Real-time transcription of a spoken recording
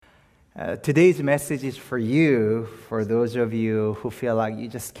Today's message is for you, for those of you who feel like you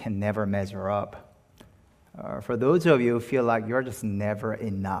just can never measure up. For those of you who feel like you're just never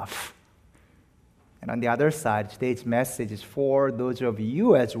enough. And on the other side, today's message is for those of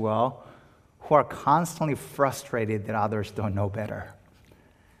you as well who are constantly frustrated that others don't know better.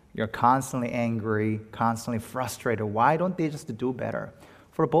 You're constantly angry, constantly frustrated. Why don't they just do better?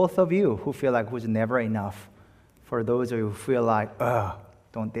 For both of you who feel like who's never enough. For those of you who feel like,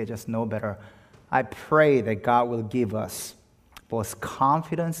 don't they just know better? I pray that God will give us both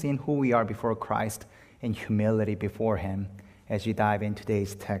confidence in who we are before Christ and humility before Him as we dive into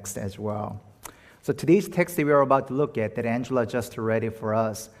today's text as well. So today's text that we are about to look at, that Angela just read it for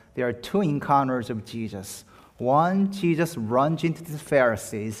us, there are two encounters of Jesus. One, Jesus runs into the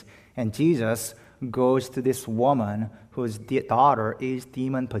Pharisees, and Jesus goes to this woman whose daughter is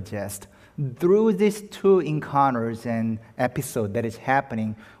demon-possessed. Through these two encounters and episode that is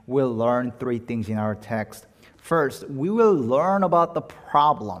happening, we'll learn three things in our text. First, we will learn about the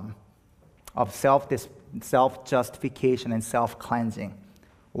problem of self-justification and self-cleansing.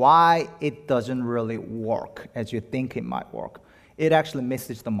 Why it doesn't really work as you think it might work. It actually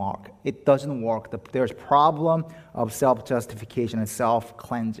misses the mark. It doesn't work. There's a problem of self-justification and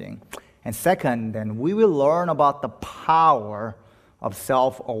self-cleansing. And second, then, we will learn about the power of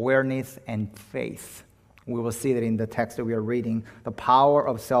self-awareness and faith. We will see that in the text that we are reading, the power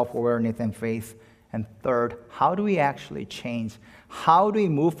of self-awareness and faith. And third, how do we actually change? How do we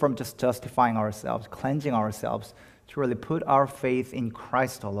move from just justifying ourselves, cleansing ourselves, to really put our faith in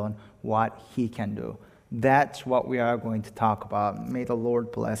Christ alone, what He can do? That's what we are going to talk about. May the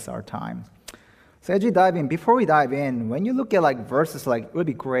Lord bless our time. So as we dive in, before we dive in, when you look at verses, it would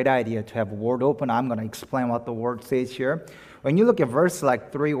be a great idea to have a word open. I'm going to explain what the word says here. When you look at verses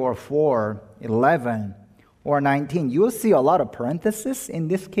 3 or 4, 11, or 19, you will see a lot of parentheses in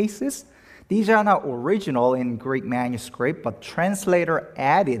these cases. These are not original in Greek manuscript, but translator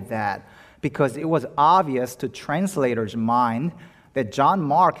added that because it was obvious to translator's mind that John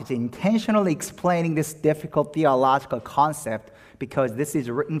Mark is intentionally explaining this difficult theological concept because this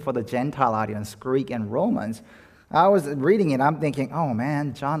is written for the Gentile audience, Greek and Romans. I was reading it, I'm thinking, oh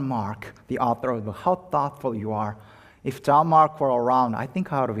man, John Mark, the author of the book, how thoughtful you are. If John Mark were around, I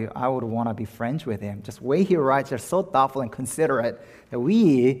think I would want to be friends with him. Just the way he writes, they're so thoughtful and considerate that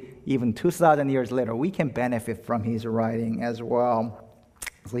we, even 2,000 years later, we can benefit from his writing as well.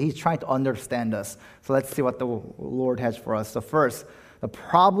 So he's trying to understand us. So let's see what the Lord has for us. So first, the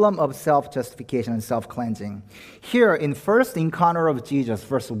problem of self-justification and self-cleansing. Here in first encounter of Jesus,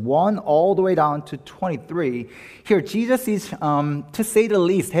 verse 1 all the way down to 23, here Jesus is, to say the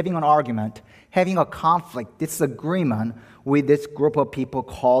least, having an argument, having a conflict, disagreement with this group of people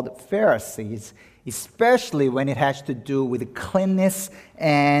called Pharisees, especially when it has to do with cleanness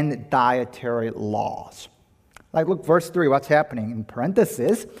and dietary laws. Look, verse 3, what's happening? In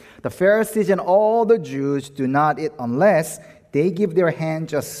parentheses, the Pharisees and all the Jews do not eat unless they give their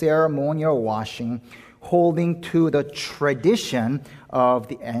hands a ceremonial washing, holding to the tradition of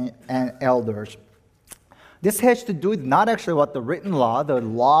the elders. This has to do with not actually what the written law, the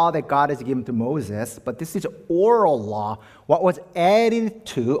law that God has given to Moses, but this is oral law, what was added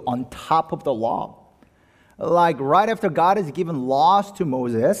to on top of the law. Right after God has given laws to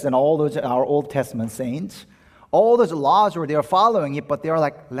Moses and all those our Old Testament saints, all those laws were there following it, but they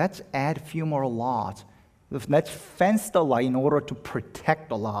are let's add a few more laws. Let's fence the law in order to protect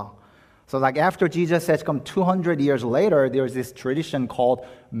the law. So after Jesus has come 200 years later, there's this tradition called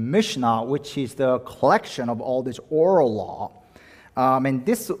Mishnah, which is the collection of all this oral law. And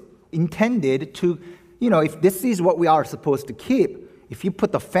this intended to, if this is what we are supposed to keep, if you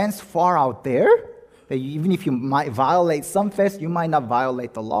put the fence far out there, that even if you might violate some fence, you might not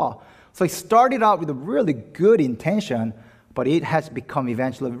violate the law. So it started out with a really good intention, but it has become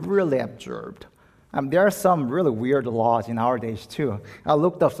eventually really absurd. There are some really weird laws in our days too. I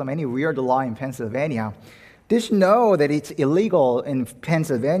looked up any weird law in Pennsylvania. Did you know that it's illegal in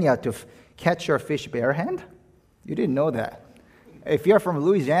Pennsylvania to catch your fish barehand? You didn't know that. If you're from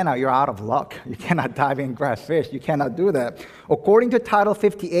Louisiana, you're out of luck. You cannot dive in and grab fish. You cannot do that. According to Title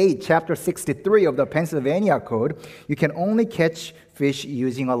 58, Chapter 63 of the Pennsylvania Code, you can only catch fish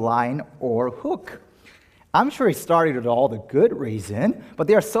using a line or hook. I'm sure it started with all the good reason, but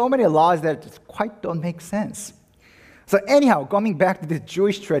there are so many laws that just quite don't make sense. So anyhow, coming back to the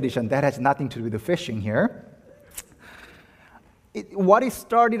Jewish tradition, that has nothing to do with the fishing here. What it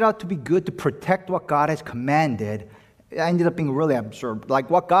started out to be good to protect what God has commanded, it ended up being really absurd.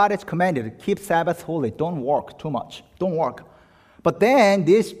 What God has commanded, keep Sabbath holy, don't work too much, don't work. But then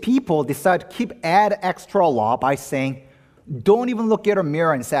these people decide to add extra law by saying, Don't even look at a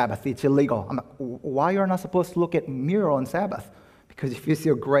mirror on Sabbath. It's illegal. I'm like, why you're not supposed to look at mirror on Sabbath? Because if you see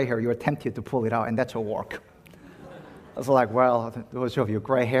a gray hair, you're tempted to pull it out, and that's your work. I was like, well, those of you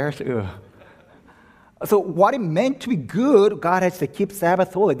gray hairs, ugh. So what it meant to be good, God has to keep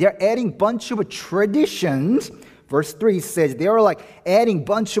Sabbath holy. They're adding a bunch of traditions. Verse 3 says they are like adding a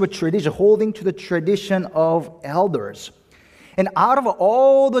bunch of tradition, holding to the tradition of elders. And out of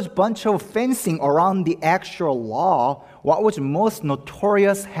all those bunch of fencing around the actual law, what was most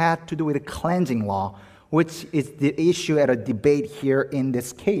notorious had to do with the cleansing law, which is the issue at a debate here in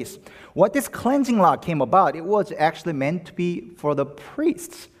this case. What this cleansing law came about, it was actually meant to be for the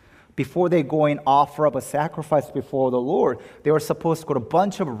priests. Before they go and offer up a sacrifice before the Lord, they were supposed to go to a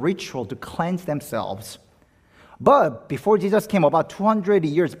bunch of ritual to cleanse themselves. But before Jesus came, about 200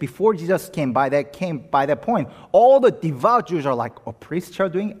 years before Jesus came, by that point, all the devout Jews are like, oh, priests are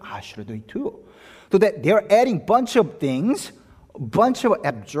doing it, I should do it too. So that they're adding a bunch of things, a bunch of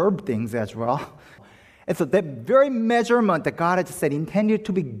absurd things as well. And so that very measurement that God had said intended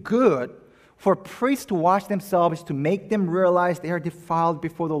to be good for priests to wash themselves, to make them realize they are defiled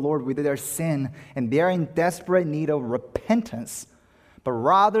before the Lord with their sin, and they are in desperate need of repentance. But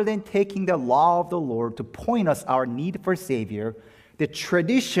rather than taking the law of the Lord to point us our need for Savior, the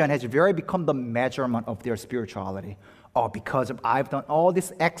tradition has very become the measurement of their spirituality. Oh, because I've done all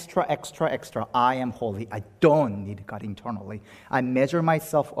this extra, I am holy. I don't need God internally. I measure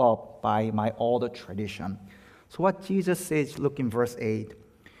myself up by my old tradition. So what Jesus says, look in verse 8.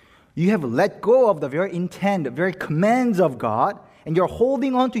 You have let go of the very intent, the very commands of God, and you're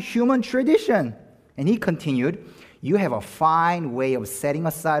holding on to human tradition. And he continued, you have a fine way of setting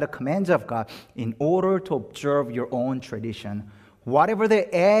aside the commands of God in order to observe your own tradition. Whatever they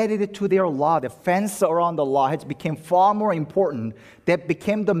added to their law, the fence around the law has become far more important. That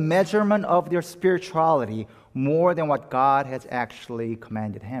became the measurement of their spirituality more than what God has actually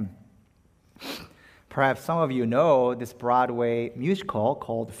commanded him. Perhaps some of you know this Broadway musical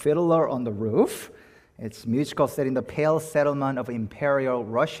called Fiddler on the Roof. It's a musical set in the Pale settlement of Imperial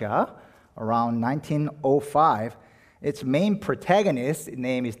Russia around 1905. Its main protagonist, his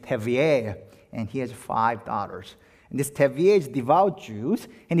name is Tevye, and he has 5 daughters. And this Tevye is devout Jew,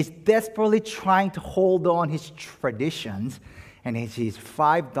 and he's desperately trying to hold on his traditions. And his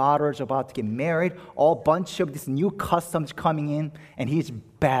 5 daughters about to get married, all bunch of these new customs coming in, and he's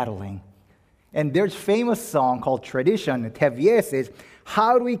battling. And there's a famous song called Tradition. Tevye says,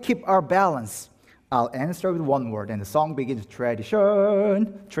 how do we keep our balance? I'll answer with one word, and the song begins,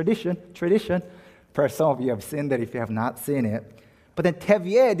 tradition, tradition, tradition. Perhaps some of you have seen that if you have not seen it. But then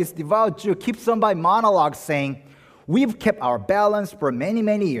Tevye, this devout Jew, keeps on by monologue saying, we've kept our balance for many,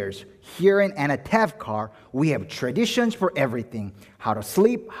 many years. Here in Anatevkar, we have traditions for everything. How to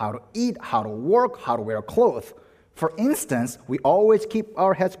sleep, how to eat, how to work, how to wear clothes. For instance, we always keep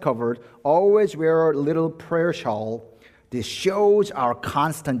our heads covered, always wear a little prayer shawl. This shows our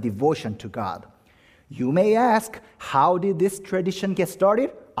constant devotion to God. You may ask, how did this tradition get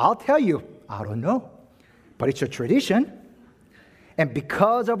started? I'll tell you, I don't know. But it's a tradition. And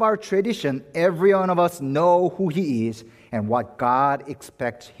because of our tradition, every one of us know who he is and what God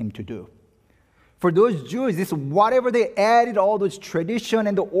expects him to do. For those Jews, this whatever they added, all those tradition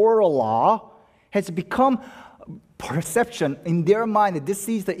and the oral law, has become perception in their mind that this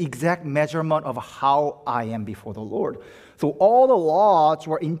is the exact measurement of how I am before the Lord. So all the laws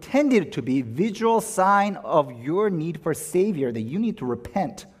were intended to be visual sign of your need for Savior, that you need to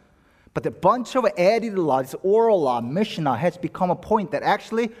repent. But the bunch of added laws, oral law, Mishnah, has become a point that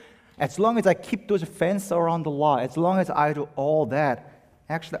actually, as long as I keep those fences around the law, as long as I do all that,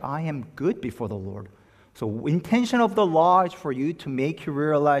 actually I am good before the Lord. So intention of the law is for you to make you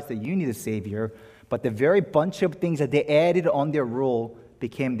realize that you need a Savior, but the very bunch of things that they added on their rule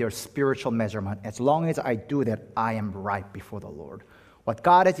became their spiritual measurement. As long as I do that, I am right before the Lord. What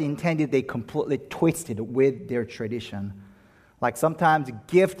God has intended, they completely twisted with their tradition. Like sometimes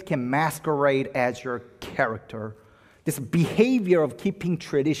gift can masquerade as your character. This behavior of keeping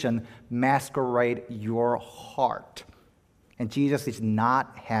tradition masquerade your heart. And Jesus is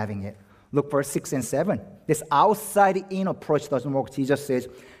not having it. Look verse 6 and 7. This outside-in approach doesn't work. Jesus says,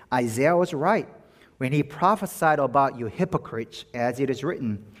 Isaiah was right when he prophesied about you hypocrites, as it is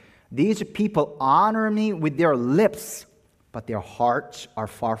written, these people honor me with their lips, but their hearts are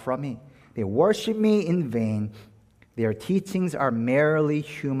far from me. They worship me in vain. Their teachings are merely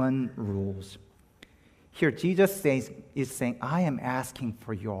human rules. Here, Jesus is saying, I am asking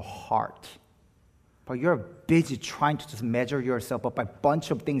for your heart. But you're busy trying to just measure yourself up by a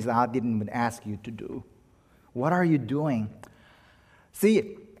bunch of things that I didn't even ask you to do. What are you doing?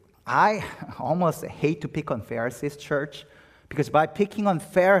 See, I almost hate to pick on Pharisees, church, because by picking on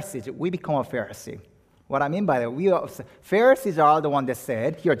Pharisees, we become a Pharisee. What I mean by that, Pharisees are the one that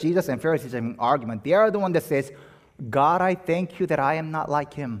said, here Jesus and Pharisees are in an argument, they are the one that says, God, I thank you that I am not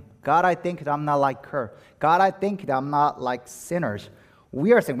like him. God, I thank you that I'm not like her. God, I thank you that I'm not like sinners.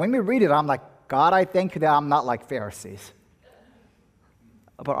 We are saying, when we read it, I'm like, God, I thank you that I'm not like Pharisees.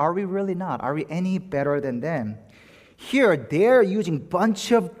 But are we really not? Are we any better than them? Here, they're using a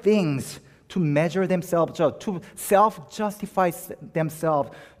bunch of things to measure themselves up, to self-justify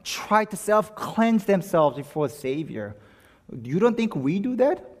themselves, try to self-cleanse themselves before Savior. You don't think we do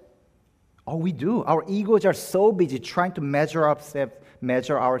that? Oh, we do. Our egos are so busy trying to measure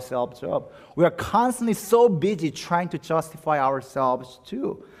ourselves up. We are constantly so busy trying to justify ourselves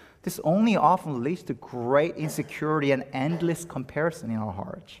too. This only often leads to great insecurity and endless comparison in our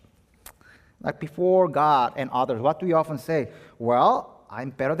hearts. Like before God and others, what do we often say? Well, I'm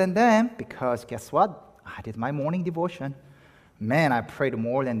better than them because guess what? I did my morning devotion. Man, I prayed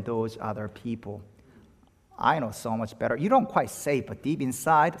more than those other people. I know so much better. You don't quite say it, but deep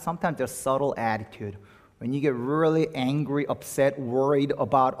inside, sometimes there's subtle attitude. When you get really angry, upset, worried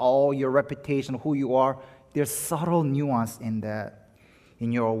about all your reputation, who you are, there's subtle nuance in that.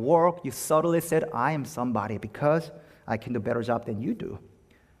 In your work, you subtly said, I am somebody because I can do a better job than you do.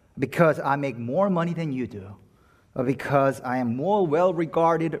 Because I make more money than you do. Or because I am more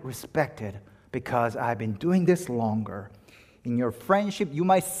well-regarded, respected. Because I've been doing this longer. In your friendship, you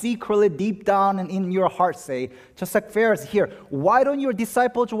might secretly, deep down and in your heart say, just like Pharisees here, why don't your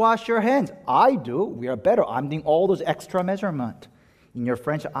disciples wash your hands? I do. We are better. I'm doing all those extra measurement. In your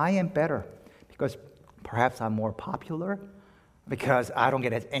friendship, I am better. Because perhaps I'm more popular. Because I don't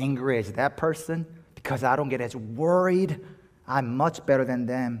get as angry as that person. Because I don't get as worried. I'm much better than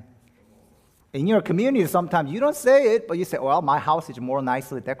them. In your community, sometimes you don't say it, but you say, well, my house is more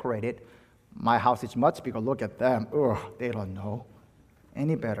nicely decorated. My house is much bigger. Look at them. Ugh, they don't know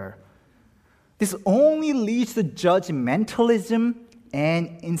any better. This only leads to judgmentalism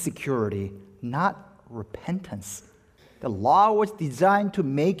and insecurity, not repentance. The law was designed to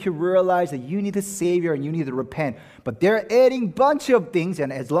make you realize that you need a Savior and you need to repent. But they're adding a bunch of things,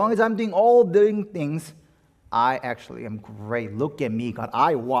 and as long as I'm doing all those things, I actually am great. Look at me, God.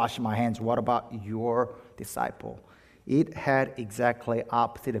 I wash my hands. What about your disciple? It had exactly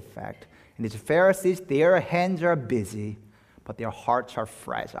opposite effect. And these Pharisees, their hands are busy, but their hearts are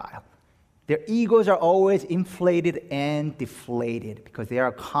fragile. Their egos are always inflated and deflated because they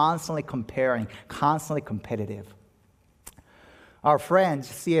are constantly comparing, constantly competitive. Our friend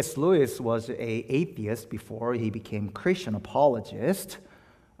C.S. Lewis was an atheist before he became a Christian apologist.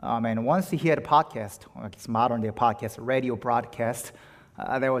 And once he had a podcast, it's modern day podcast, a radio broadcast,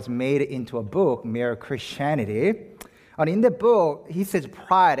 that was made into a book, Mere Christianity. And in the book, he says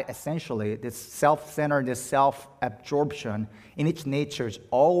pride, essentially, this self-centered, this self-absorption in its nature is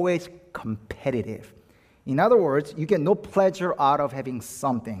always competitive. In other words, you get no pleasure out of having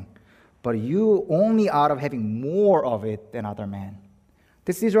something, but you only out of having more of it than other men.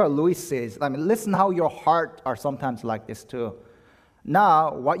 This is what Lewis says. I mean, listen how your heart are sometimes like this too.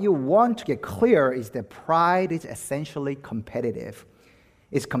 Now, what you want to get clear is that pride is essentially competitive.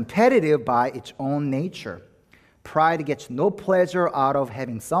 It's competitive by its own nature. Pride gets no pleasure out of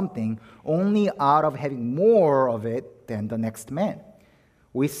having something, only out of having more of it than the next man.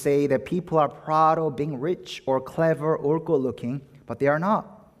 We say that people are proud of being rich or clever or good-looking, but they are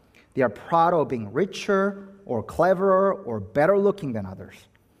not. They are proud of being richer or cleverer or better-looking than others.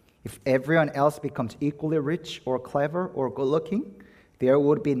 If everyone else becomes equally rich or clever or good-looking, there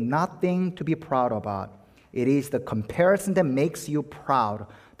would be nothing to be proud about. It is the comparison that makes you proud,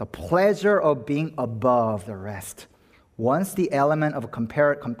 the pleasure of being above the rest. Once the element of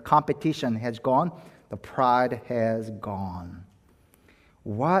competition has gone, the pride has gone.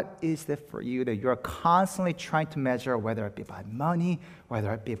 What is it for you that you're constantly trying to measure, whether it be by money,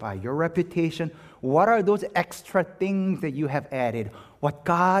 whether it be by your reputation? What are those extra things that you have added? What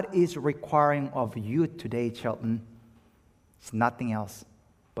God is requiring of you today, Chilton, it's nothing else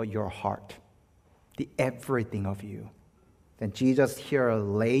but your heart, the everything of you. Then Jesus here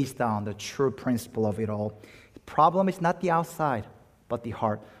lays down the true principle of it all. The problem is not the outside, but the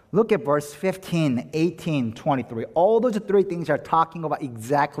heart. Look at verse 15, 18, 23. All those three things are talking about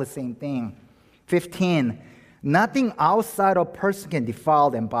exactly the same thing. 15, nothing outside a person can defile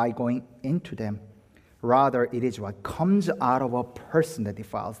them by going into them. Rather, it is what comes out of a person that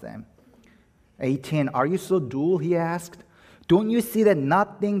defiles them. 18, are you so dull, he asked. Don't you see that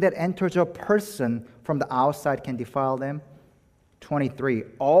nothing that enters a person from the outside can defile them? 23,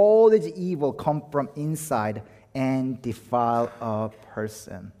 all this evil come from inside and defile a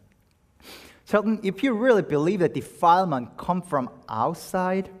person. if you really believe that defilement comes from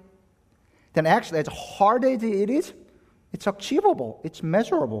outside, then actually, as hard as it is, it's achievable. It's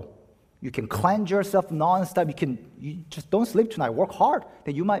measurable. You can cleanse yourself nonstop. You just don't sleep tonight. Work hard.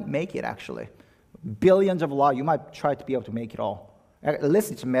 Then you might make it, actually. Billions of laws, you might try to be able to make it all. At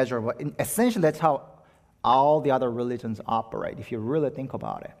least it's measurable. And essentially, that's how all the other religions operate, if you really think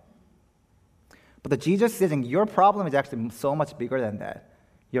about it. But the Jesus says, your problem is actually so much bigger than that.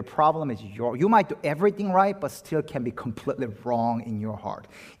 Your problem is you might do everything right, but still can be completely wrong in your heart.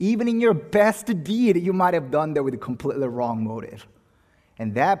 Even in your best deed, you might have done that with a completely wrong motive.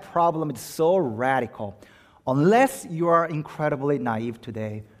 And that problem is so radical. Unless you are incredibly naive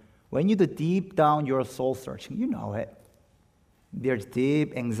today, when you do deep down your soul searching, you know it. There's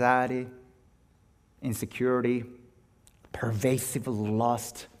deep anxiety, insecurity, pervasive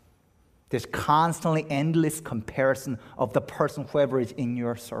lust. There's constantly endless comparison of the person, whoever is in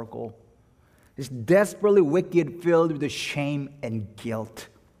your circle. It's desperately wicked, filled with shame and guilt.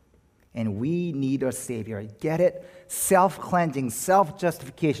 And we need a Savior. Get it? Self-cleansing,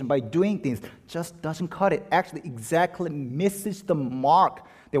 self-justification by doing things just doesn't cut it. Actually, exactly misses the mark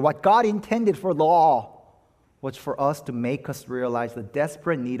that what God intended for law was for us to make us realize the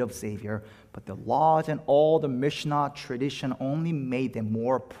desperate need of Savior. But the laws and all the Mishnah tradition only made them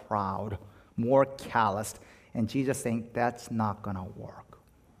more proud, more calloused. And Jesus saying, that's not going to work.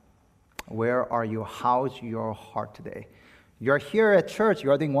 Where are you? How's your heart today? You're here at church.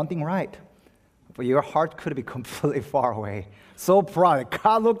 You're doing one thing right. But your heart could be completely far away. So proud.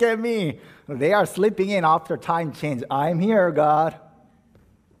 God, look at me. They are sleeping in after time change. I'm here, God.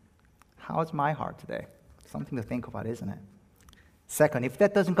 How's my heart today? Something to think about, isn't it? Second, if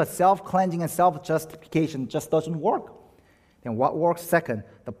that doesn't cut, self-cleansing and self-justification just doesn't work, then what works? Second,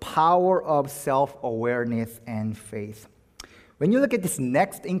 the power of self-awareness and faith. When you look at this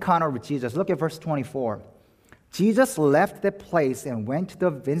next encounter with Jesus, look at verse 24. Jesus left that place and went to the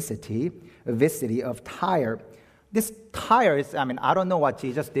vicinity of Tyre. This Tyre is, I don't know what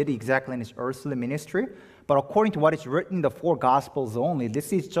Jesus did exactly in his earthly ministry, but according to what is written in the four Gospels only,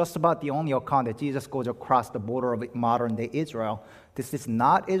 this is just about the only account that Jesus goes across the border of modern-day Israel. This is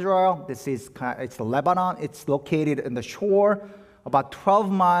not Israel. It's Lebanon. It's located in the shore, about 12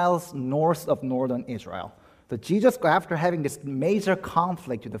 miles north of northern Israel. So Jesus, after having this major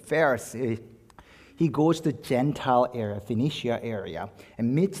conflict with the Pharisees, he goes to the Gentile area, Phoenicia area,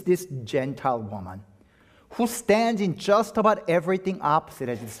 and meets this Gentile woman who stands in just about everything opposite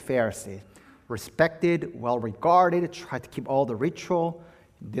as this Pharisee. Respected, well-regarded, tried to keep all the ritual.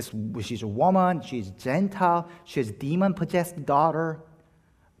 She's a woman, she's Gentile, she has a demon-possessed daughter.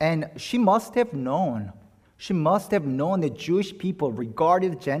 And she must have known that Jewish people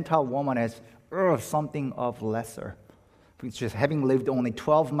regarded the Gentile woman as something of lesser. Just having lived only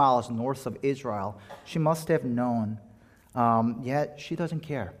 12 miles north of Israel, she must have known. Yet she doesn't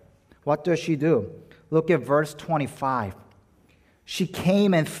care. What does she do? Look at verse 25. She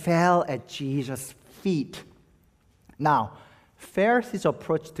came and fell at Jesus' feet. Now, Pharisees'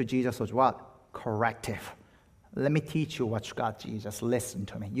 approach to Jesus was what? Corrective. Let me teach you what you got, Jesus. Listen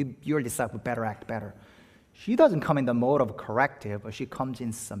to me. You're a disciple, better act better. She doesn't come in the mode of corrective, but she comes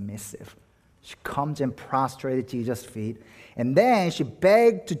in submissive. She comes and prostrated at Jesus' feet. And then she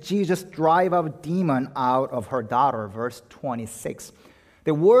begged to Jesus drive a demon out of her daughter, verse 26.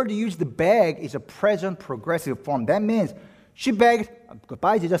 The word used to beg is a present progressive form. That means she begged,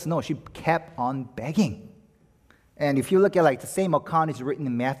 goodbye, Jesus. No, she kept on begging. And if you look at the same account is written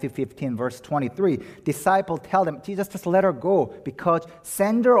in Matthew 15, verse 23, disciples tell them, Jesus, just let her go because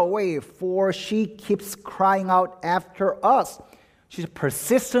send her away, for she keeps crying out after us. She's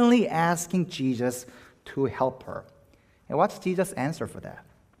persistently asking Jesus to help her. And what's Jesus' answer for that?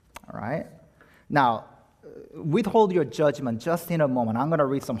 All right? Now, withhold your judgment just in a moment. I'm going to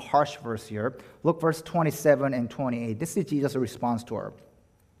read some harsh verse here. Look, verse 27 and 28. This is Jesus' response to her.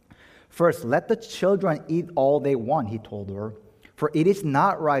 First, let the children eat all they want, he told her, for it is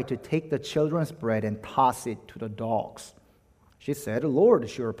not right to take the children's bread and toss it to the dogs. She said, Lord,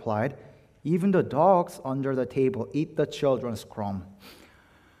 she replied, even the dogs under the table eat the children's crumb.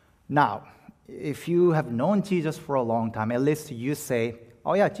 Now, if you have known Jesus for a long time, at least you say,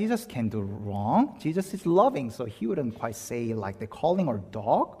 oh yeah, Jesus can do wrong. Jesus is loving, so he wouldn't quite say they're calling her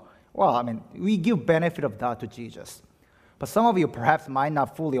dog. Well, we give benefit of doubt to Jesus. But some of you perhaps might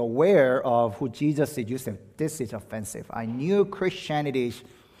not fully aware of who Jesus is. You say, this is offensive. I knew Christianity is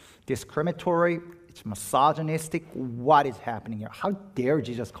discriminatory. It's misogynistic. What is happening here? How dare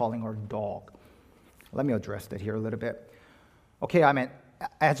Jesus calling her dog? Let me address that here a little bit. Okay,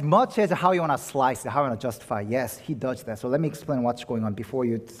 as much as how you want to slice it, how you want to justify, yes, he does that. So let me explain what's going on before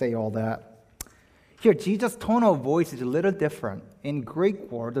you say all that. Here, Jesus' tone of voice is a little different. In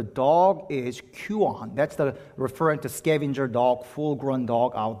Greek word, the dog is kuon. That's referring to scavenger dog, full-grown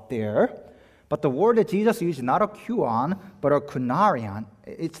dog out there. But the word that Jesus used is not a kuon, but a kunarion.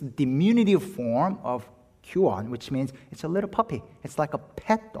 It's the diminutive form of kuon, which means it's a little puppy. It's like a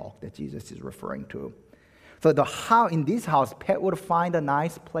pet dog that Jesus is referring to. So in this house, pet would find a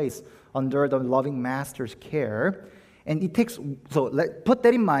nice place under the loving master's care. And it takes, put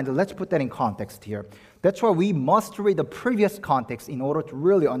that in mind, let's put that in context here. That's why we must read the previous context in order to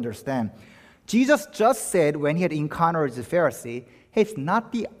really understand. Jesus just said when he had encountered the Pharisee, hey, it's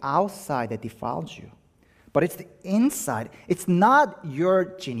not the outside that defiles you, but it's the inside. It's not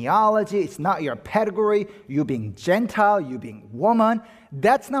your genealogy, it's not your pedigree, you being Gentile, you being woman.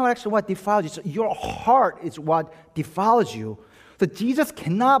 That's not actually what defiles you. So your heart is what defiles you. So Jesus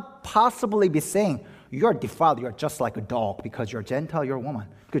cannot possibly be saying, you're defiled, you're just like a dog because you're Gentile, you're a woman.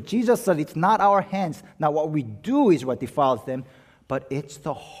 Because Jesus said it's not our hands, not what we do is what defiles them, but it's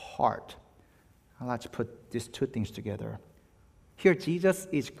the heart. Now let's put these two things together. Here, Jesus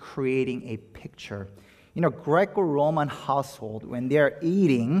is creating a picture. In a Greco-Roman household, when they're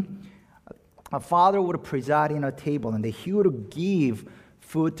eating, a father would preside in a table and he would give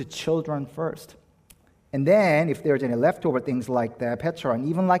food to children first. And then, if there's any leftover things like that, Petra, and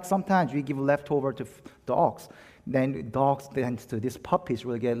even like sometimes we give leftover to dogs, then dogs tend to, these puppies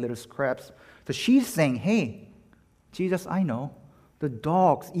will get little scraps. So she's saying, hey, Jesus, I know, the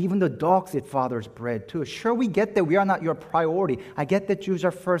dogs, even the dogs eat Father's bread too. Sure, we get that we are not your priority. I get that Jews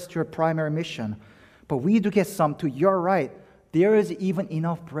are first your primary mission. But we do get some too. You're right. There is even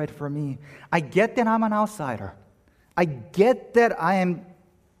enough bread for me. I get that I'm an outsider. I get that I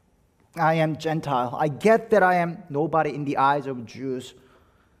am Gentile. I get that I am nobody in the eyes of Jews.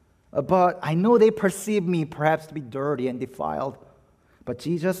 But I know they perceive me perhaps to be dirty and defiled. But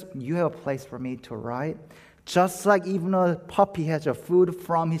Jesus, you have a place for me to write. Just like even a puppy has a food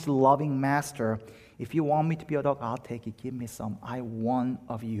from his loving master. If you want me to be a dog, I'll take it. Give me some. I want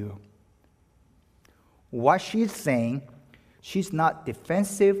of you. What she's saying, she's not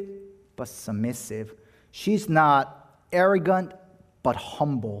defensive, but submissive. She's not arrogant, but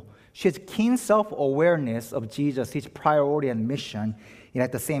humble. She has keen self-awareness of Jesus, his priority and mission. And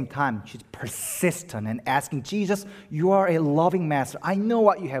at the same time, she's persistent and asking, Jesus, you are a loving master. I know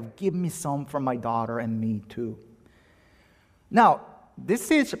what you have. Give me some for my daughter and me too. Now,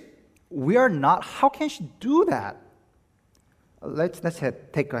 how can she do that? Let's have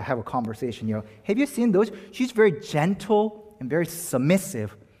a conversation here. Have you seen those? She's very gentle and very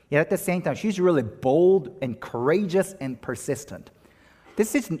submissive. Yet at the same time, she's really bold and courageous and persistent.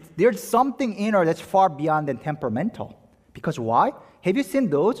 There's something in her that's far beyond than temperamental. Because why? Have you seen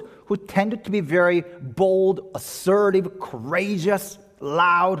those who tended to be very bold, assertive, courageous,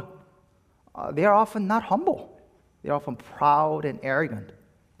 loud? They are often not humble. They're often proud and arrogant,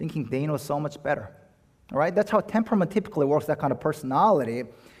 thinking they know so much better. All right? That's how temperament typically works, that kind of personality.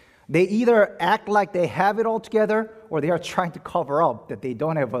 They either act like they have it all together or they are trying to cover up that they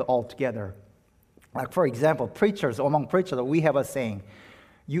don't have it all together. Like, for example, among preachers, we have a saying,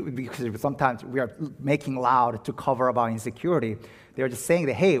 because sometimes we are making loud to cover up our insecurity. They're just saying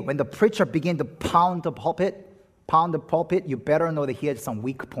that, hey, when the preacher begins to pound the pulpit, you better know that he has some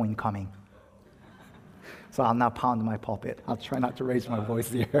weak point coming. So I'll not pound my pulpit. I'll try not to raise my voice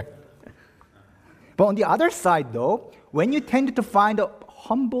here. But on the other side, though, when you tend to find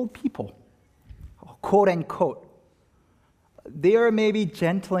humble people, quote unquote, they are maybe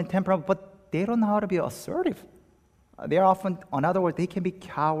gentle and temperamental, but they don't know how to be assertive. They're often, in other words, they can be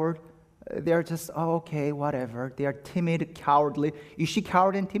coward. They're just, okay, whatever. They are timid, cowardly. Is she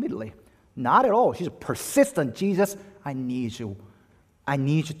coward and timidly? Not at all. She's persistent. Jesus, I need you. I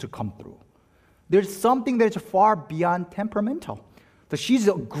need you to come through. There's something that's far beyond temperamental. So she's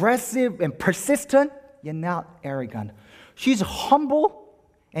aggressive and persistent, yet not arrogant. She's humble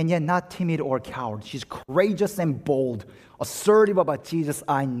and yet not timid or coward. She's courageous and bold, assertive about Jesus,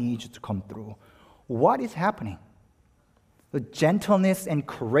 I need you to come through. What is happening? The gentleness and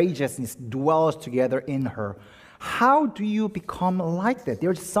courageousness dwells together in her. How do you become like that?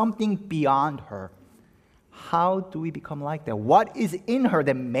 There's something beyond her. How do we become like that? What is in her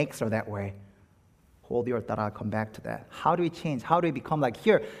that makes her that way? Hold your thought, I'll come back to that. How do we change? How do we become like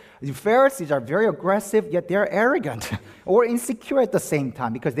here? The Pharisees are very aggressive, yet they're arrogant or insecure at the same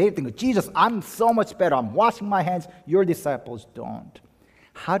time because they think, Jesus, I'm so much better. I'm washing my hands. Your disciples don't.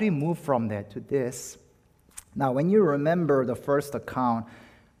 How do you move from that to this? Now, when you remember the first account,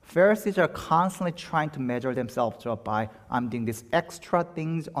 Pharisees are constantly trying to measure themselves up by, I'm doing these extra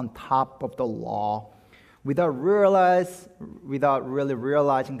things on top of the law. without really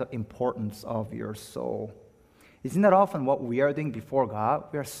realizing the importance of your soul. Isn't that often what we are doing before God?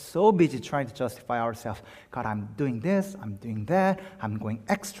 We are so busy trying to justify ourselves. God, I'm doing this, I'm doing that, I'm going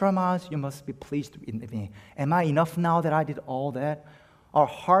extra miles, you must be pleased with me. Am I enough now that I did all that? Our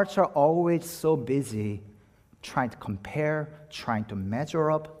hearts are always so busy trying to compare, trying to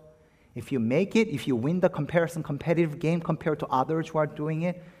measure up. If you make it, if you win the competitive game compared to others who are doing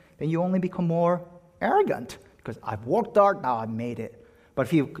it, then you only become more arrogant because I've worked hard, now I've made it. But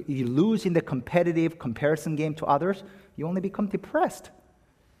if you lose in the competitive comparison game to others, you only become depressed.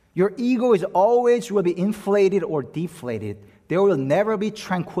 Your ego is always will be inflated or deflated. There will never be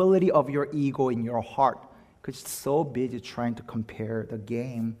tranquility of your ego in your heart because it's so busy trying to compare the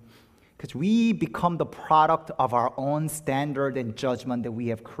game. Because we become the product of our own standard and judgment that we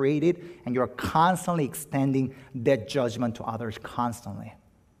have created, and you're constantly extending that judgment to others constantly.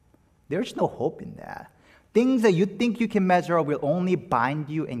 There's no hope in that. Things that you think you can measure will only bind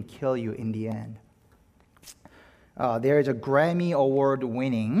you and kill you in the end. There is a Grammy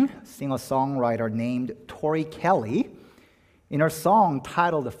Award-winning singer-songwriter named Tori Kelly. In her song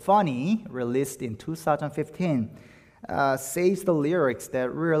titled Funny, released in 2015, says the lyrics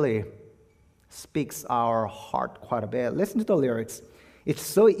that really speaks our heart quite a bit. Listen to the lyrics. It's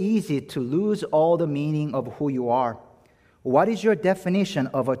so easy to lose all the meaning of who you are. What is your definition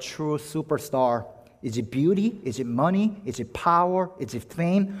of a true superstar? Is it beauty? Is it money? Is it power? Is it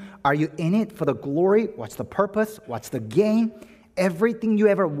fame? Are you in it for the glory? What's the purpose? What's the gain? Everything you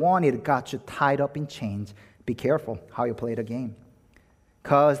ever wanted got you tied up in chains. Be careful how you play the game.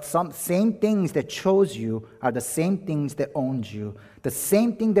 Because some same things that chose you are the same things that owned you. The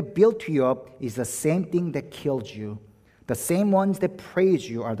same thing that built you up is the same thing that killed you. The same ones that praise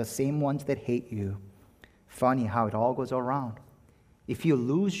you are the same ones that hate you. Funny how it all goes around. If you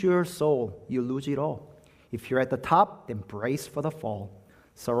lose your soul, you lose it all. If you're at the top, then brace for the fall.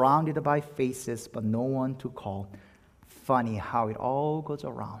 Surrounded by faces, but no one to call. Funny how it all goes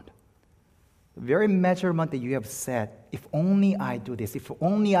around. The very measurement that you have set, if only I do this, if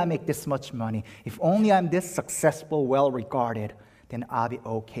only I make this much money, if only I'm this successful, well-regarded, then I'll be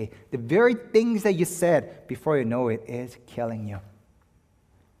okay. The very things that you said before you know it is killing you.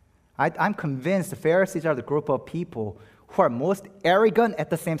 I'm convinced the Pharisees are the group of people who are most arrogant, at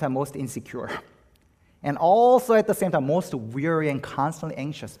the same time most insecure. And also at the same time most weary and constantly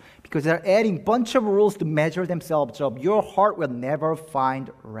anxious because they're adding a bunch of rules to measure themselves up. Your heart will never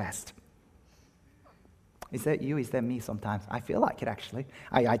find rest. Is that you? Is that me sometimes? I feel like it actually.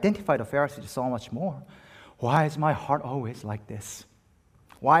 I identify the Pharisees so much more. Why is my heart always like this?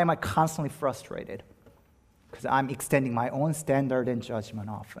 Why am I constantly frustrated? Because I'm extending my own standard and judgment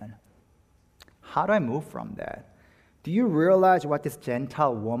often. How do I move from that? Do you realize what this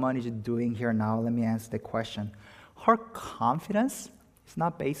Gentile woman is doing here now? Let me answer the question. Her confidence is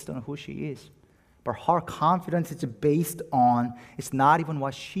not based on who she is, but her confidence is based on, it's not even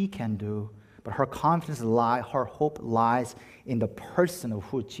what she can do, but her confidence her hope lies in the person of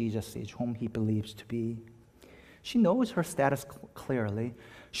who Jesus is, whom he believes to be. She knows her status clearly.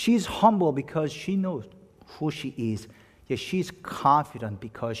 She's humble because she knows who she is, yet she's confident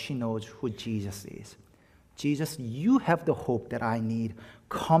because she knows who Jesus is. Jesus, you have the hope that I need.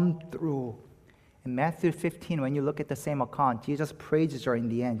 Come through. In Matthew 15, when you look at the same account, Jesus praises her in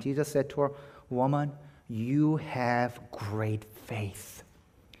the end. Jesus said to her, "Woman, you have great faith.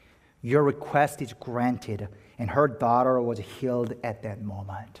 Your request is granted." And her daughter was healed at that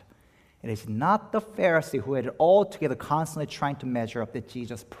moment. It is not the Pharisee who had it all together, constantly trying to measure up, that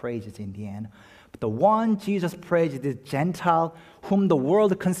Jesus praises in the end. But the one Jesus praises is the Gentile, whom the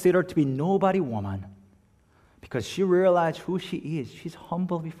world considered to be nobody woman. Because she realized who she is. She's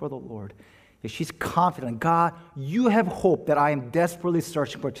humble before the Lord. She's confident. God, you have hope that I am desperately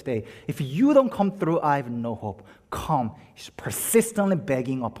searching for today. If you don't come through, I have no hope. Come. She's persistently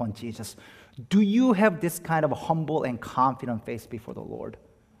begging upon Jesus. Do you have this kind of humble and confident faith before the Lord?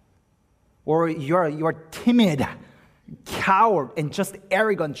 Or you're timid, coward, and just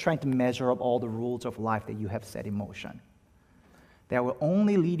arrogant, trying to measure up all the rules of life that you have set in motion? That will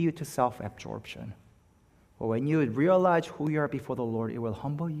only lead you to self-absorption. But when you realize who you are before the Lord, it will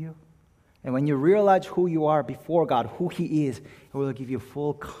humble you. And when you realize who you are before God, who He is, it will give you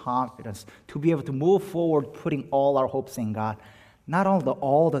full confidence to be able to move forward, putting all our hopes in God. Not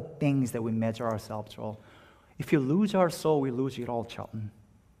all the things that we measure ourselves on. If you lose our soul, we lose it all, children.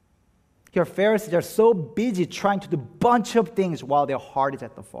 Your Pharisees are so busy trying to do a bunch of things while their heart is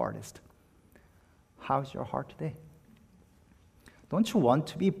at the farthest. How's your heart today? Don't you want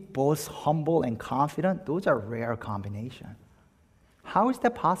to be both humble and confident? Those are rare combinations. How is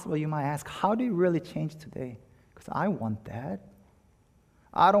that possible, you might ask? How do you really change today? Because I want that.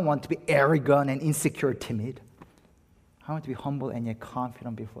 I don't want to be arrogant and insecure, timid. I want to be humble and yet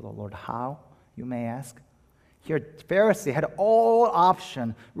confident before the Lord. How, you may ask? Here, Pharisee had all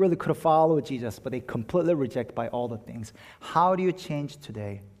option, really could have followed Jesus, but they completely rejected by all the things. How do you change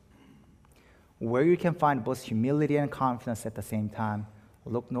today? Where you can find both humility and confidence at the same time,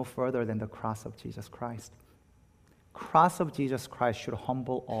 look no further than the cross of Jesus Christ. Cross of Jesus Christ should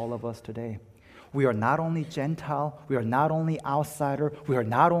humble all of us today. We are not only Gentile, we are not only outsider, we are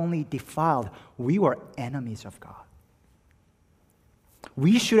not only defiled, we were enemies of God.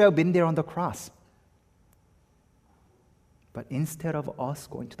 We should have been there on the cross. But instead of us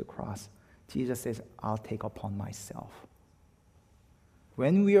going to the cross, Jesus says, I'll take upon myself.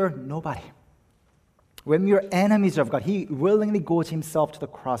 When we are nobody, when we are enemies of God, He willingly goes Himself to the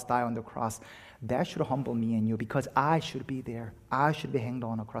cross, die on the cross. That should humble me and you because I should be there. I should be hanged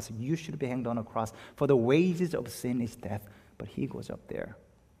on a cross. You should be hanged on a cross. For the wages of sin is death, but He goes up there.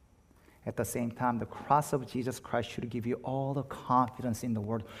 At the same time, the cross of Jesus Christ should give you all the confidence in the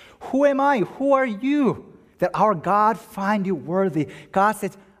world. Who am I? Who are you? That our God find you worthy. God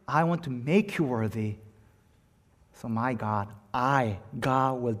says, I want to make you worthy. So my God,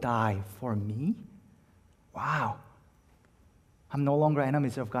 God will die for me? Wow. I'm no longer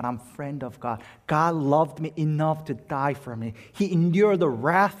enemies of God. I'm friend of God. God loved me enough to die for me. He endured the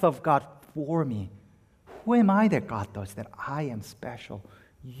wrath of God for me. Who am I that God does that? I am special.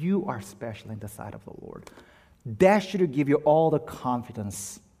 You are special in the sight of the Lord. That should give you all the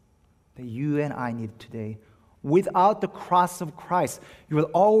confidence that you and I need today. Without the cross of Christ, you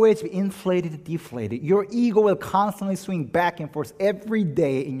will always be inflated and deflated. Your ego will constantly swing back and forth every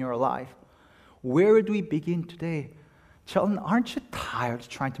day in your life. Where do we begin today? Children, aren't you tired of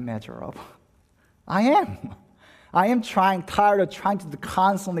trying to measure up? I am. I am tired of trying to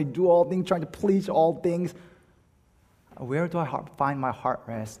constantly do all things, trying to please all things. Where do I find my heart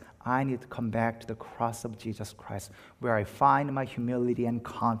rest? I need to come back to the cross of Jesus Christ, where I find my humility and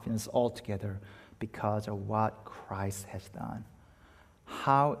confidence altogether because of what Christ has done.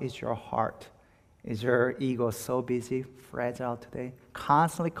 How is your heart? Is your ego so busy, fragile today?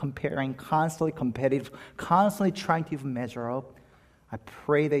 Constantly comparing, constantly competitive, constantly trying to even measure up? I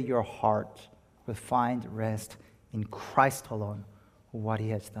pray that your heart will find rest in Christ alone, what He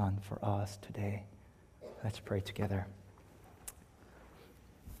has done for us today. Let's pray together.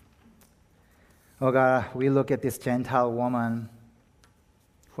 Oh God, we look at this Gentile woman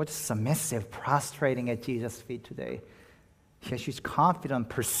who was submissive, prostrating at Jesus' feet today. Yet she's confident,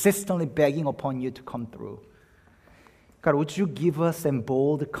 persistently begging upon you to come through. God, would you give us a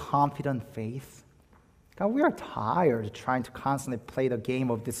bold, confident faith? God, we are tired of trying to constantly play the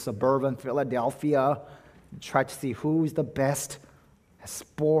game of this suburban Philadelphia, try to see who is the best at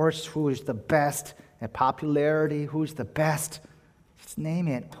sports, who is the best at popularity, who is the best. Just name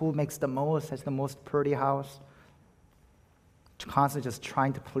it. Who makes the most, has the most pretty house. Constantly just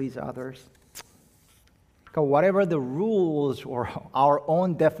trying to please others. God, whatever the rules or our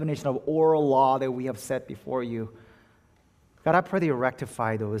own definition of oral law that we have set before you, God, I pray that you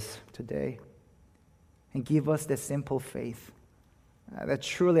rectify those today and give us the simple faith that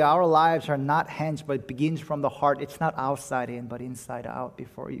truly our lives are not hands, but it begins from the heart. It's not outside in, but inside out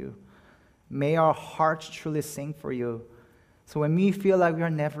before you. May our hearts truly sing for you. So when we feel like we are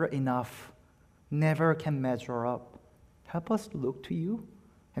never enough, never can measure up, help us look to you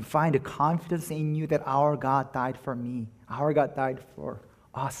and find a confidence in you that our God died for me. Our God died for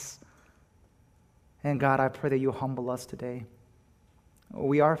us. And God, I pray that you humble us today.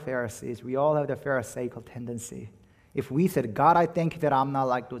 We are Pharisees. We all have the Pharisaical tendency. If we said, God, I thank you that I'm not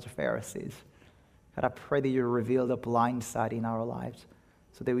like those Pharisees, God, I pray that you reveal the blind side in our lives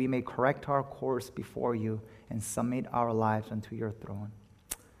so that we may correct our course before you and submit our lives unto your throne.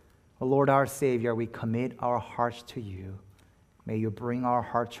 O Lord, our Savior, we commit our hearts to you. May you bring our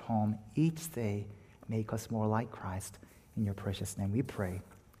hearts home each day. Make us more like Christ. In your precious name we pray.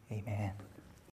 Amen.